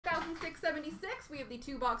676, we have the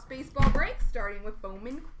 2-box baseball break, starting with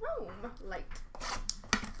Bowman Chrome Lite.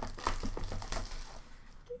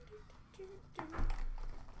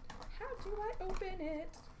 How do I open it?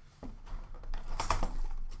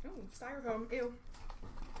 Oh, styrofoam, ew.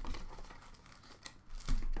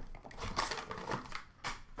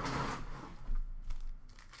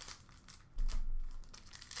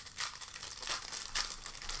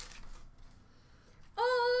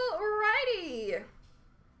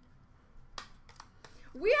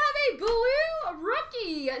 We have a blue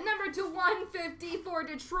rookie, number /150 for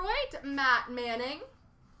Detroit, Matt Manning.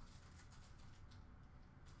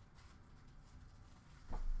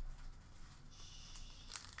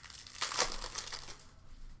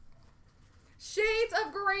 Shades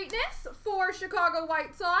of Greatness for Chicago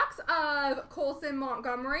White Sox of Colson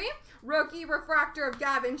Montgomery. Rookie refractor of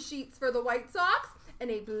Gavin Sheets for the White Sox.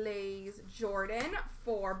 And a Blaze Jordan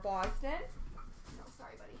for Boston. No,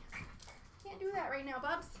 sorry, buddy. Can't do that right now,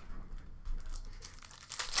 Bubs.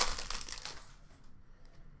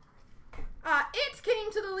 It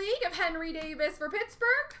came to the league of Henry Davis for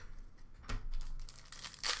Pittsburgh.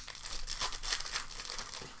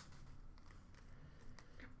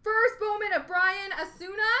 First Bowman of Brian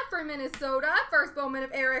Asuna for Minnesota. First Bowman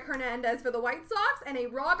of Eric Hernandez for the White Sox. And a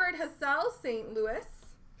Robert Hassell, St. Louis.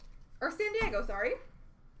 Or San Diego, sorry.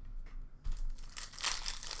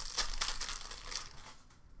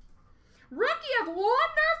 Rookie of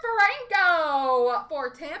Wander Franco for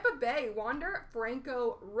Tampa Bay. Wander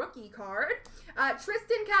Franco rookie card.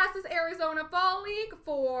 Tristan Casas, Arizona Fall League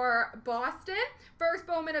for Boston. First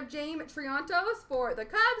Bowman of James Triantos for the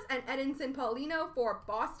Cubs. And Edinson Paulino for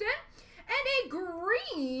Boston. And a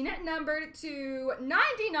green, numbered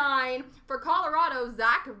 /299 for Colorado,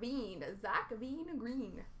 Zach Veen. Zach Veen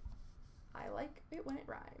green. I like it when it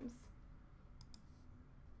rhymes.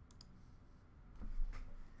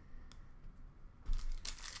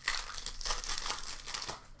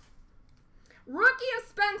 Rookie of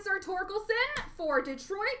Spencer Torkelson for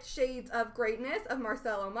Detroit. Shades of Greatness of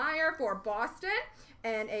Marcelo Meyer for Boston.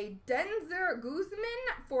 And a Denzer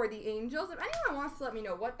Guzman for the Angels. If anyone wants to let me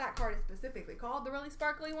know what that card is specifically called, the really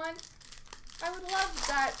sparkly one, I would love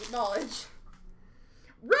that knowledge.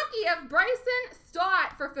 Rookie of Bryson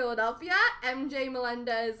Stott for Philadelphia. MJ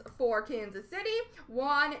Melendez for Kansas City.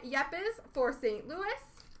 Juan Yepes for St. Louis.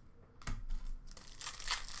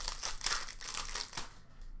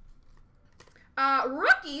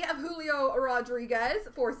 Rookie of Julio Rodriguez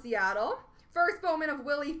for Seattle. First Bowman of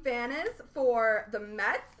Willie Fanes for the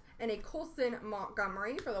Mets. And a Colson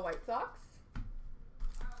Montgomery for the White Sox.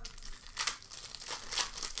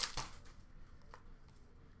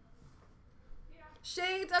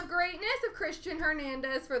 Shades of Greatness of Christian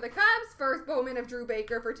Hernandez for the Cubs. First Bowman of Drew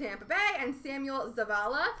Baker for Tampa Bay. And Samuel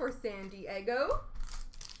Zavala for San Diego.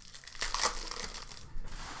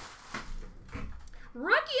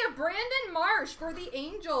 Rookie of Brandon Marsh for the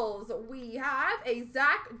Angels. We have a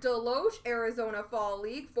Zach Deloche, Arizona Fall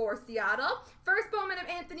League for Seattle. First Bowman of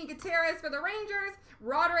Anthony Gutierrez for the Rangers.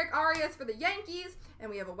 Roderick Arias for the Yankees. And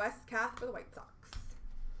we have a Wes Kath for the White Sox.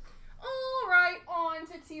 All right, on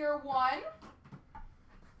to Tier 1.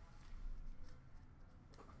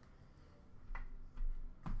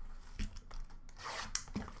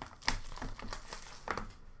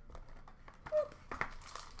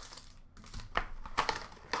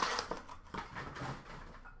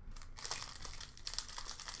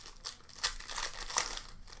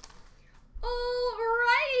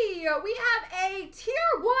 We have a Tier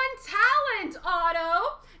 1 Talent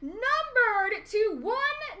Auto, numbered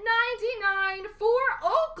 /199 for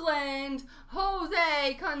Oakland,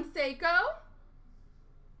 Jose Canseco.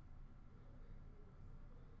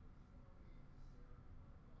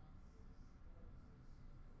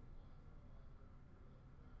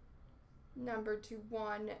 Numbered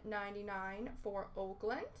 /199 for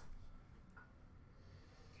Oakland.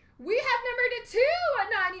 We have numbered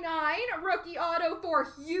 /299 rookie auto for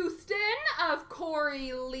Houston of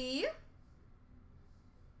Corey Lee.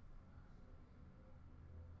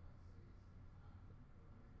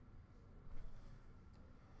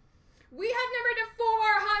 We have numbered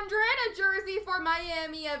 /400 a jersey for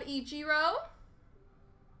Miami of Ichiro.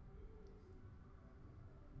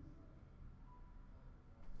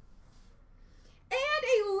 And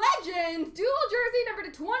a Legends dual jersey number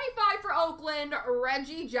 /25 for Oakland,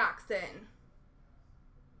 Reggie Jackson.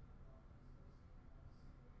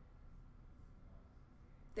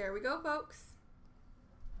 There we go, folks.